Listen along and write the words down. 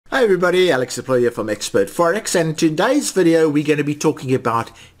Hi everybody, Alex here from Expert Forex, and in today's video we're going to be talking about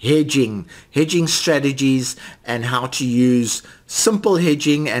hedging strategies and how to use simple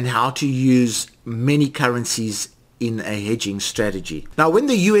hedging and how to use many currencies in a hedging strategy. Now, when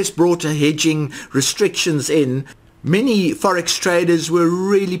the US brought a hedging restrictions in, many Forex traders were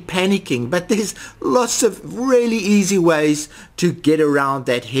really panicking, but there's lots of really easy ways to get around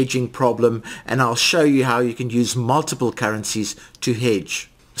that hedging problem, and I'll show you how you can use multiple currencies to hedge.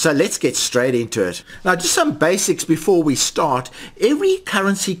 So let's get straight into it. Now, just some basics before we start. Every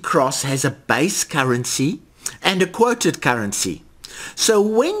currency cross has a base currency and a quoted currency. So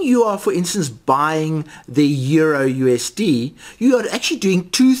when you are, for instance, buying the Euro USD, you are actually doing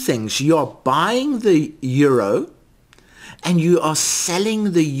two things. You are buying the Euro and you are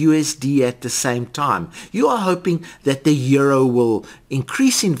selling the USD at the same time. You are hoping that the Euro will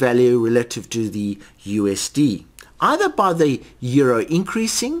increase in value relative to the USD, either by the Euro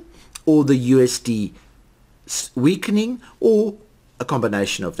increasing or the USD weakening, or a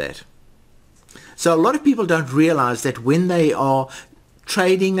combination of that. So a lot of people don't realize that when they are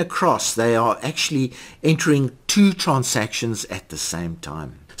trading across, they are actually entering two transactions at the same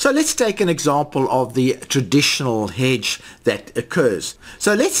time. So let's take an example of the traditional hedge that occurs.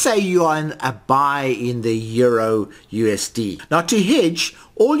 So let's say you are in a buy in the Euro USD. Now, to hedge,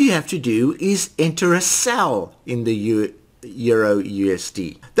 all you have to do is enter a sell in the Euro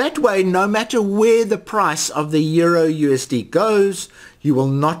USD. That way, no matter where the price of the Euro USD goes, you will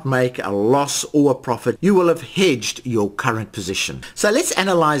not make a loss or a profit. You will have hedged your current position. So let's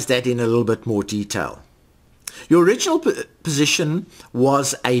analyze that in a little bit more detail. Your original position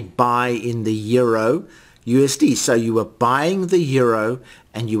was a buy in the Euro USD. So you were buying the Euro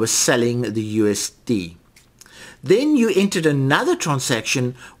and you were selling the USD. Then you entered another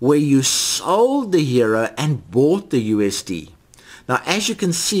transaction where you sold the Euro and bought the USD. Now, as you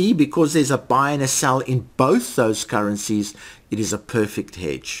can see, because there's a buy and a sell in both those currencies, it is a perfect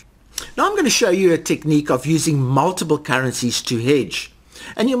hedge. Now, I'm going to show you a technique of using multiple currencies to hedge.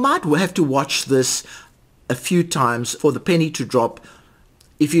 And you might have to watch this a few times for the penny to drop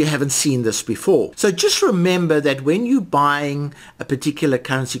if you haven't seen this before. So just remember that when you're buying a particular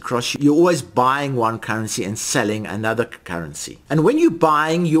currency cross, you're always buying one currency and selling another currency. And when you're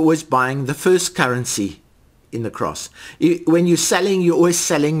buying, you're always buying the first currency in the cross. When you're selling, you're always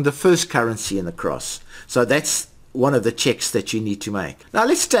selling the first currency in the cross. So that's one of the checks that you need to make. Now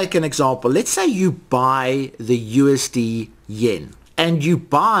let's take an example. Let's say you buy the USD yen and you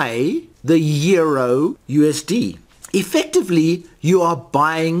buy the Euro USD. Effectively, you are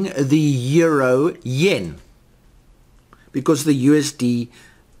buying the Euro yen because the USD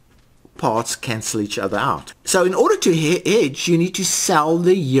parts cancel each other out. So in order to hedge, you need to sell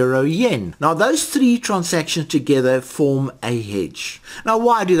the Euro yen. Now, those three transactions together form a hedge. Now,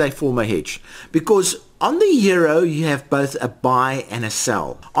 why do they form a hedge? Because on the Euro, you have both a buy and a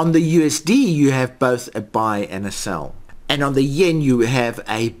sell. On the USD, you have both a buy and a sell. And on the yen, you have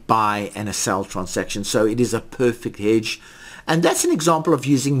a buy and a sell transaction. So it is a perfect hedge. And that's an example of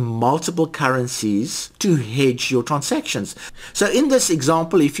using multiple currencies to hedge your transactions. So in this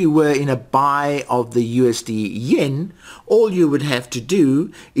example, if you were in a buy of the USD yen, all you would have to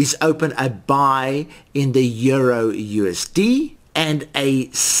do is open a buy in the Euro USD and a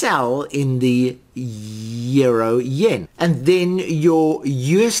sell in the Euro yen. And then your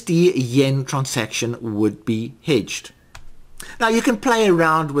USD yen transaction would be hedged. Now, you can play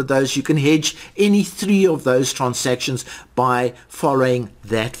around with those. You can hedge any three of those transactions by following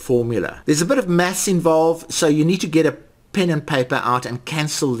that formula. There's a bit of maths involved, so you need to get a pen and paper out and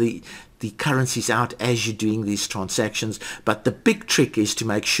cancel the currencies out as you're doing these transactions. But the big trick is to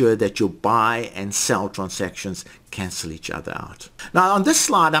make sure that your buy and sell transactions cancel each other out. Now, on this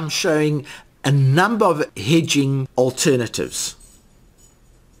slide, I'm showing a number of hedging alternatives.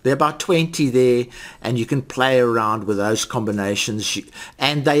 There are about 20 there, and you can play around with those combinations.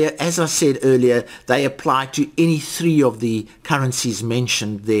 And they, as I said earlier, they apply to any three of the currencies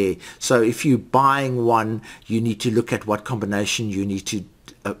mentioned there. So if you're buying one, you need to look at what combination you need to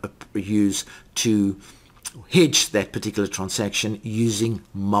use to hedge that particular transaction using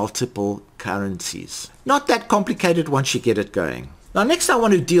multiple currencies. Not that complicated once you get it going. Now, next I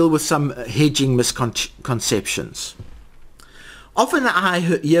want to deal with some hedging misconceptions. Often I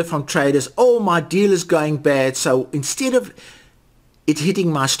hear from traders, oh, my deal is going bad, so instead of it hitting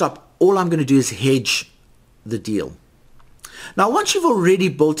my stop, all I'm going to do is hedge the deal. Now, once you've already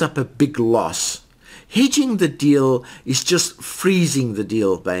built up a big loss, hedging the deal is just freezing the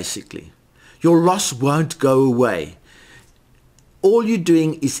deal, basically. Your loss won't go away. All you're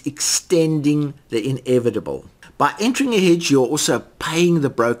doing is extending the inevitable. By entering a hedge, you're also paying the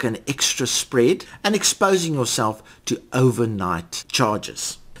broker an extra spread and exposing yourself to overnight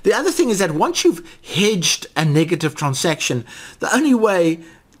charges. The other thing is that once you've hedged a negative transaction, the only way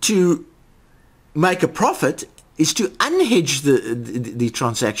to make a profit is to unhedge the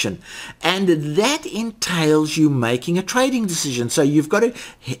transaction, and that entails you making a trading decision. So you've got to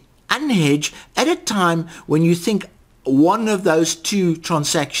unhedge at a time when you think one of those two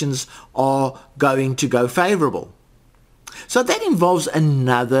transactions are going to go favorable. So that involves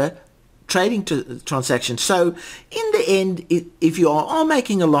another trading transaction. So in the end, if you are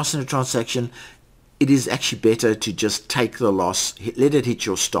making a loss in a transaction, it is actually better to just take the loss, let it hit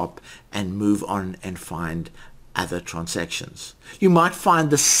your stop, and move on and find other transactions. You might find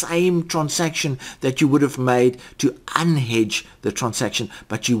the same transaction that you would have made to unhedge the transaction,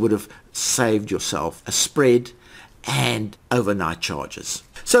 but you would have saved yourself a spread and overnight charges.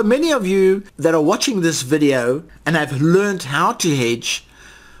 So many of you that are watching this video and have learned how to hedge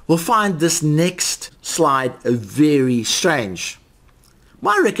will find this next slide very strange.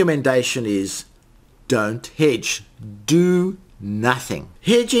 My recommendation is don't hedge. Do nothing.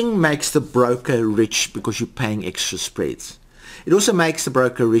 Hedging makes the broker rich because you're paying extra spreads. It also makes the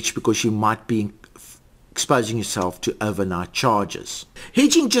broker rich because you might be exposing yourself to overnight charges.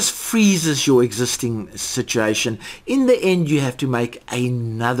 Hedging just freezes your existing situation. In the end, you have to make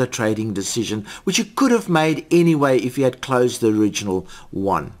another trading decision, which you could have made anyway if you had closed the original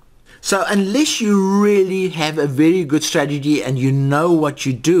one. So unless you really have a very good strategy and you know what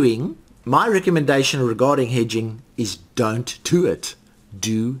you're doing, my recommendation regarding hedging is don't do it.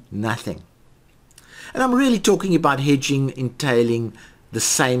 Do nothing. And I'm really talking about hedging entailing the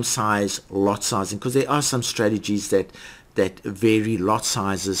same size lot sizing, because there are some strategies that vary lot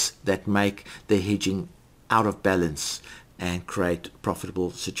sizes that make the hedging out of balance and create profitable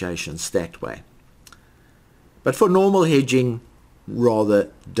situations that way. But for normal hedging, rather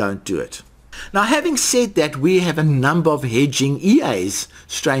don't do it. Now, having said that, we have a number of hedging EAs,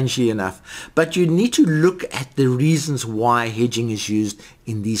 strangely enough, but you need to look at the reasons why hedging is used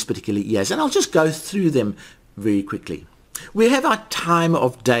in these particular EAs, and I'll just go through them very quickly. We have our time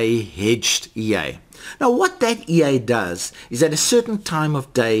of day hedged EA. Now, what that EA does is at a certain time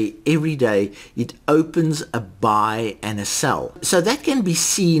of day, every day, it opens a buy and a sell. So that can be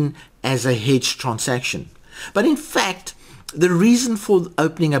seen as a hedged transaction. But in fact, the reason for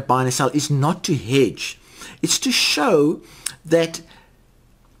opening a buy and a sell is not to hedge. It's to show that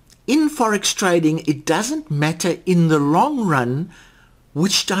in Forex trading, it doesn't matter in the long run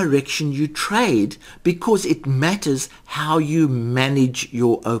which direction you trade, because it matters how you manage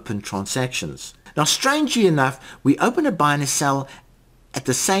your open transactions. Now, strangely enough, we open a buy and a sell at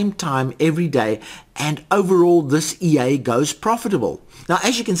the same time every day, and overall this EA goes profitable. Now,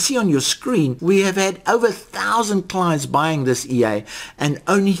 as you can see on your screen, we have had over 1,000 clients buying this EA, and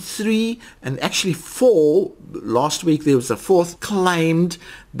only 3, and actually 4, last week there was a 4th, claimed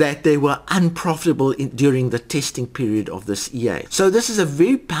that they were unprofitable during the testing period of this EA. So this is a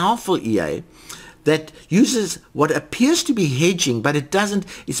very powerful EA that uses what appears to be hedging, but it doesn't.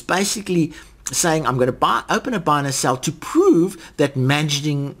 It's basically saying I'm going to open a buy and a sell to prove that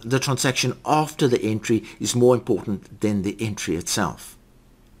managing the transaction after the entry is more important than the entry itself.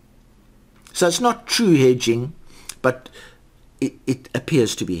 So it's not true hedging, but it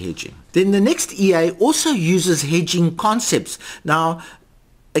appears to be hedging. Then the next EA also uses hedging concepts. Now,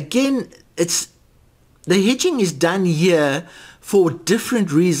 again, the hedging is done here for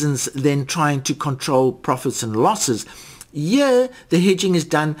different reasons than trying to control profits and losses. Here, the hedging is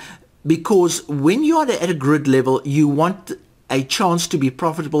done because when you are at a grid level, you want a chance to be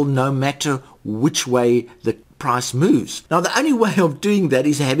profitable no matter which way the price moves. Now, the only way of doing that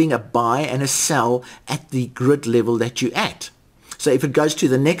is having a buy and a sell at the grid level that you're at. So if it goes to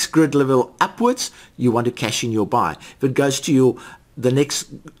the next grid level upwards, you want to cash in your buy. If it goes to the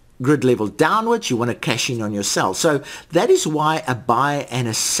next grid level downwards, you want to cash in on your sell. So that is why a buy and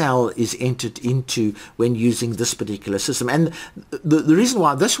a sell is entered into when using this particular system. And the reason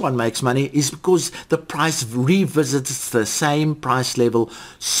why this one makes money is because the price revisits the same price level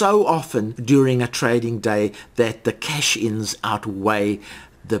so often during a trading day that the cash-ins outweigh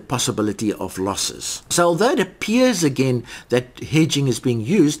the possibility of losses. So although it appears again that hedging is being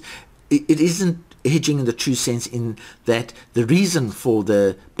used, it isn't hedging in the true sense, in that the reason for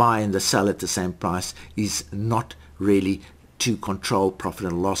the buy and the sell at the same price is not really to control profit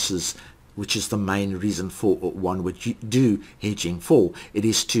and losses, which is the main reason for one would do hedging for. It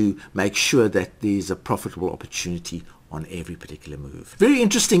is to make sure that there's a profitable opportunity on every particular move. Very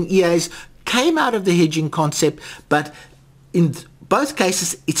interesting EAs came out of the hedging concept, but in both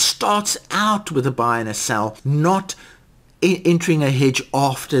cases, it starts out with a buy and a sell, not entering a hedge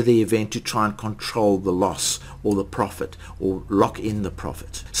after the event to try and control the loss or the profit or lock in the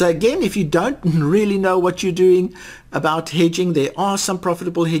profit. So again, if you don't really know what you're doing about hedging, there are some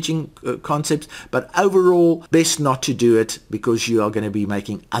profitable hedging concepts, but overall, best not to do it because you are going to be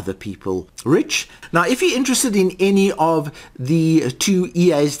making other people rich. Now, if you're interested in any of the 2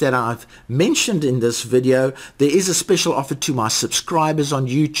 EAs that I've mentioned in this video, there is a special offer to my subscribers on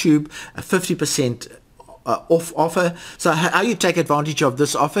YouTube, a 50% off offer. So how you take advantage of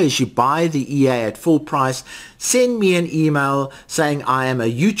this offer is you buy the EA at full price, send me an email saying I am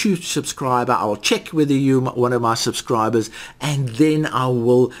a YouTube subscriber, I will check whether you're one of my subscribers, and then I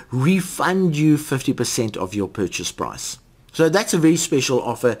will refund you 50% of your purchase price. So that's a very special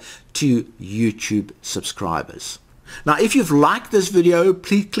offer to YouTube subscribers. Now, if you've liked this video,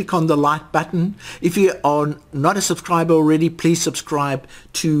 please click on the like button. If you are not a subscriber already, please subscribe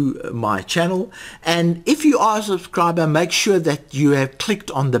to my channel. And if you are a subscriber, make sure that you have clicked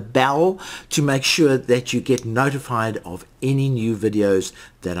on the bell to make sure that you get notified of any new videos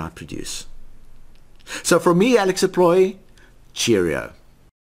that I produce. So from me, Alex Aploy, cheerio.